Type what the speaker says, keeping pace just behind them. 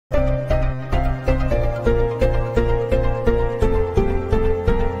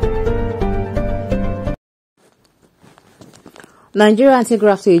Nigeria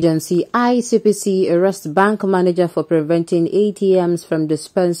Anti-Graft Agency ICPC arrests bank manager for preventing ATMs from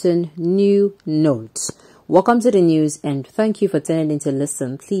dispensing new notes. Welcome to the news and thank you for tuning in to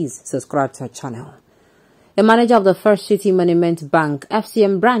listen. Please subscribe to our channel. A manager of the First City Monument Bank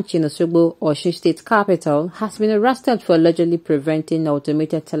FCM branch in Osogbo, Osun State Capital, has been arrested for allegedly preventing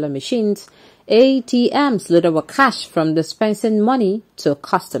automated teller machines, ATMs loaded with cash from dispensing money to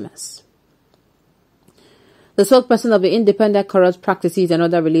customers. The spokesperson of the Independent Corrupt Practices and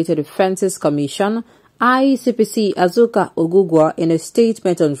Other Related Offences Commission, ICPC Azuka Ogugwa, in a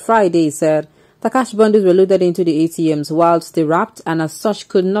statement on Friday said the cash bundles were loaded into the ATMs whilst they wrapped and as such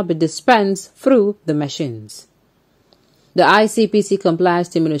could not be dispensed through the machines. The ICPC compliance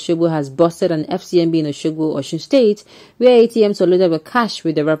team in Osogbo has busted an FCMB in Osogbo, Osun State, where ATMs were loaded with cash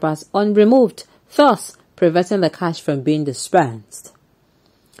with the wrappers unremoved, thus preventing the cash from being dispensed.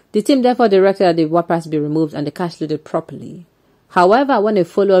 The team therefore directed that the wrappers be removed and the cash loaded properly. However, when a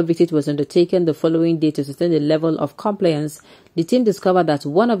follow-up visit was undertaken the following day to sustain the level of compliance, the team discovered that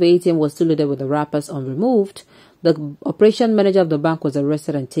one of the ATMs was still loaded with the wrappers unremoved. The operation manager of the bank was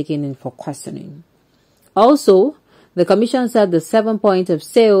arrested and taken in for questioning. Also, the commission said the 7 point of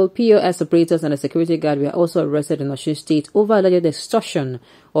sale POS operators and a security guard were also arrested in Osun State over alleged extortion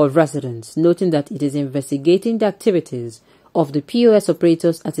of residents, noting that it is investigating the activities of the POS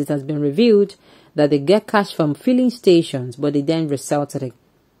operators as it has been revealed that they get cash from filling stations but they then resell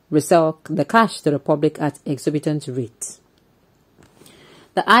the cash to the public at exorbitant rates.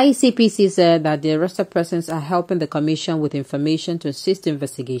 The ICPC said that the arrested persons are helping the commission with information to assist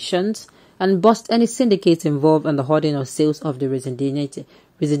investigations and bust any syndicates involved in the hoarding or sales of the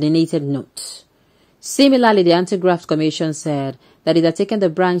resignated notes. Similarly, the Anti-Graft Commission said that it had taken the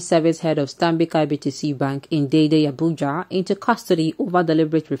branch service head of Stanbic IBTC Bank in Dede, Abuja, into custody over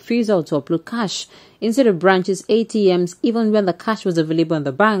deliberate refusal to upload cash into the branch's ATMs even when the cash was available in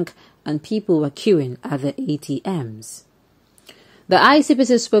the bank and people were queuing at the ATMs. The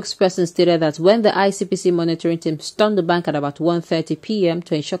ICPC spokesperson stated that when the ICPC monitoring team stormed the bank at about 1:30 p.m.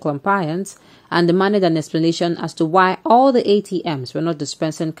 to ensure compliance and demanded an explanation as to why all the ATMs were not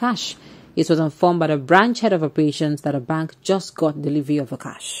dispensing cash, it was informed by the branch head of operations that the bank just got delivery of the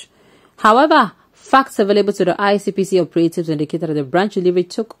cash. However, facts available to the ICPC operatives indicated that the branch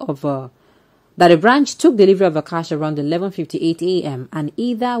took delivery of the cash around 11:58 a.m. and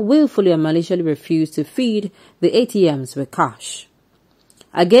either willfully or maliciously refused to feed the ATMs with cash.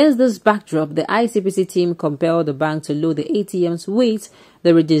 Against this backdrop, the ICPC team compelled the bank to load the ATMs with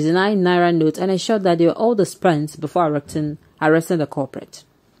the redesigned Naira notes and ensured that they were all dispensed before arresting the culprit.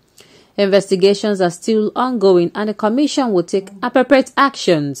 Investigations are still ongoing and the commission will take appropriate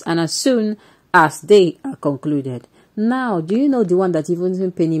actions and as soon as they are concluded. Now, do you know the one that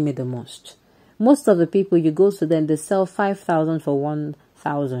even penny me the most? Most of the people, you go to them, they sell 5,000 for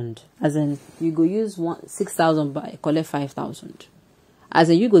 1,000. As in, you go use 6,000 buy, collect 5,000. As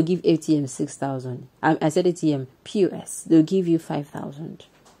in, you go give ATM 6,000. I said ATM, POS, they'll give you 5,000.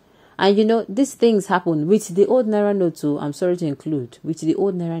 And you know, these things happen with the old Naira note too. I'm sorry to include, with the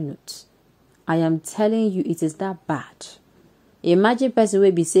old Naira note. I am telling you, it is that bad. Imagine person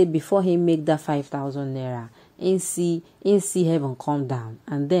will be say before he make that 5,000 Naira, and see heaven come down.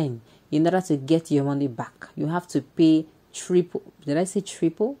 And then, in order to get your money back, you have to pay triple. Did I say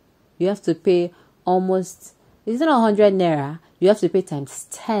triple? You have to pay almost, it's not 100 Naira, you have to pay times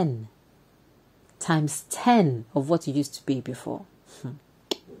 10. Times 10 of what you used to pay before.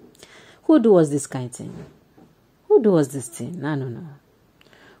 Who does this kind of thing? Who does this thing? No.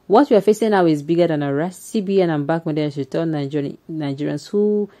 What we are facing now is bigger than arrest. CBN and bank managers should tell Nigerians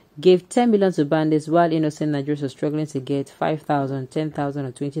who gave 10 million to bandits while innocent Nigerians are struggling to get 5,000, 10,000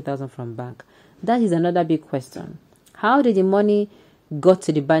 or 20,000 from bank. That is another big question. How did the money got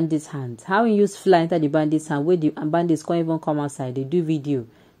to the bandits' hands? How we use fly enter the bandits' hand where the bandits can't even come outside? They do video.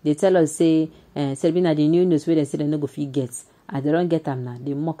 They tell us, say, Selbina, the new news where they say they no go fit get. And they don't get them now.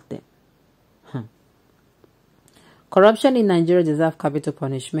 They mock them. Corruption in Nigeria deserves capital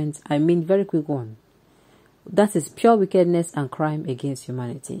punishment. I mean, very quick one. That is pure wickedness and crime against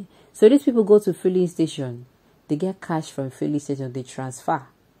humanity. So these people go to filling station. They get cash from filling station. They transfer.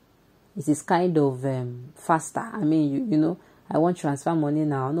 It is kind of faster. I mean, you know, I want transfer money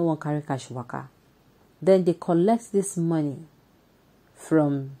now. I don't want carry cash waka. Then they collect this money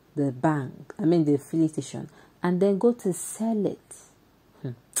from the bank. I mean, the filling station. And then go to sell it.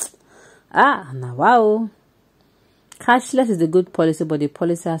 Now wow. Cashless is a good policy, but the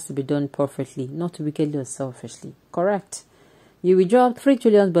policy has to be done perfectly, not wickedly or selfishly. Correct. You withdraw 3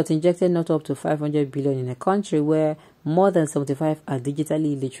 trillion but injected not up to 500 billion in a country where more than 75 are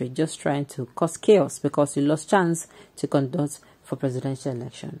digitally illiterate, just trying to cause chaos because you lost chance to conduct for presidential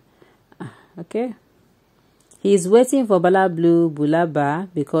election. Okay. He is waiting for Bala Blue Bulaba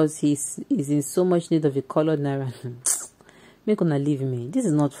because he's in so much need of a colored Naira. Make una leave me. This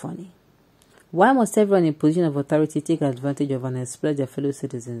is not funny. Why must everyone in position of authority take advantage of and exploit their fellow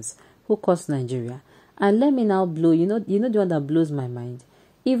citizens who cost Nigeria? And let me now blow, you know the one that blows my mind.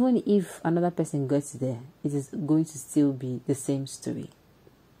 Even if another person gets there, it is going to still be the same story.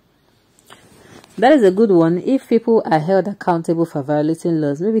 That is a good one. If people are held accountable for violating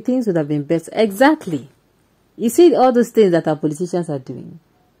laws, maybe things would have been better. Exactly. You see all those things that our politicians are doing.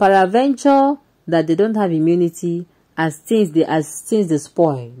 Paraventure that they don't have immunity, as things they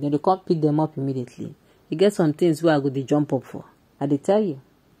spoil, then they can't pick them up immediately. You get some things where I go they jump up for. I they tell you.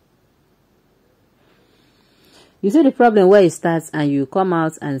 You see the problem where it starts and you come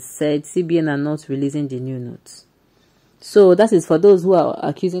out and said CBN are not releasing the new notes. So that is for those who are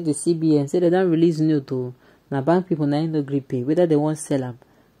accusing the CBN, say they don't release new to now bank people now no agree pay, whether they want sell them,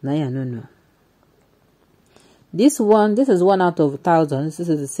 now you no. This is one out of thousands. This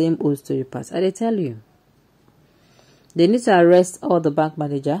is the same old story pass. I tell you. They need to arrest all the bank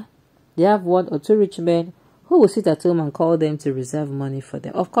manager. They have 1 or 2 rich men who will sit at home and call them to reserve money for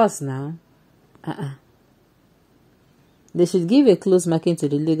them. Of course now. They should give a close marking to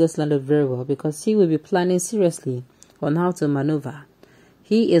the Lagos landlord very well because he will be planning seriously on how to maneuver.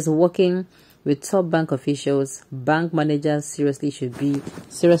 He is working with top bank officials. Bank managers should be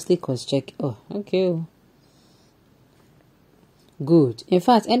cross-check. Oh, okay. Good. In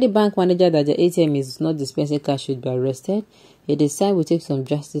fact, any bank manager that the ATM is not dispensing cash should be arrested. It is time we take some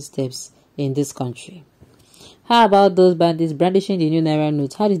drastic steps in this country. How about those bandits brandishing the new Naira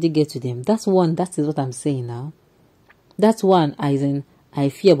notes? How did they get to them? That is what I'm saying now. That's one, I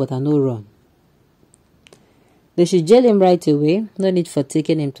fear but I no run. They should jail him right away. No need for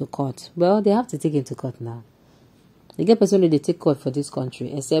taking him to court. Well, they have to take him to court now. They get personally they take court for this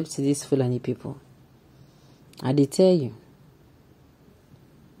country, except these Fulani people. I did tell you.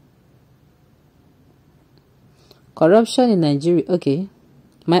 Corruption in Nigeria. Okay.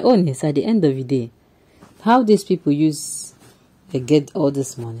 My own is at the end of the day, how these people get all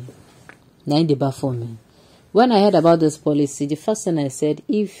this money. Now they baffle me. When I heard about this policy, the first thing I said,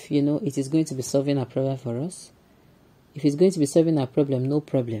 if it is going to be solving a problem for us, if it's going to be solving a problem, no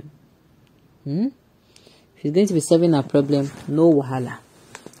problem. If it's going to be solving a problem, no wahala.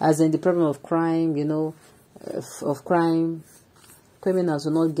 As in the problem of crime, criminals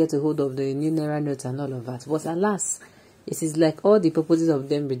will not get a hold of the new Naira notes and all of that. But alas, it is like all the purposes of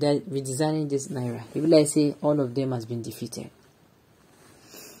them redesigning this Naira. If like say all of them has been defeated.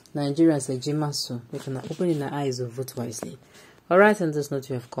 Nigerians are Jimasu, which are opening their eyes to vote wisely. Alright, on this note,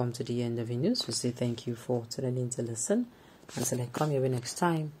 we have come to the end of the news. We say thank you for tuning in to listen. Until I come your way next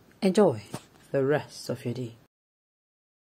time, enjoy the rest of your day.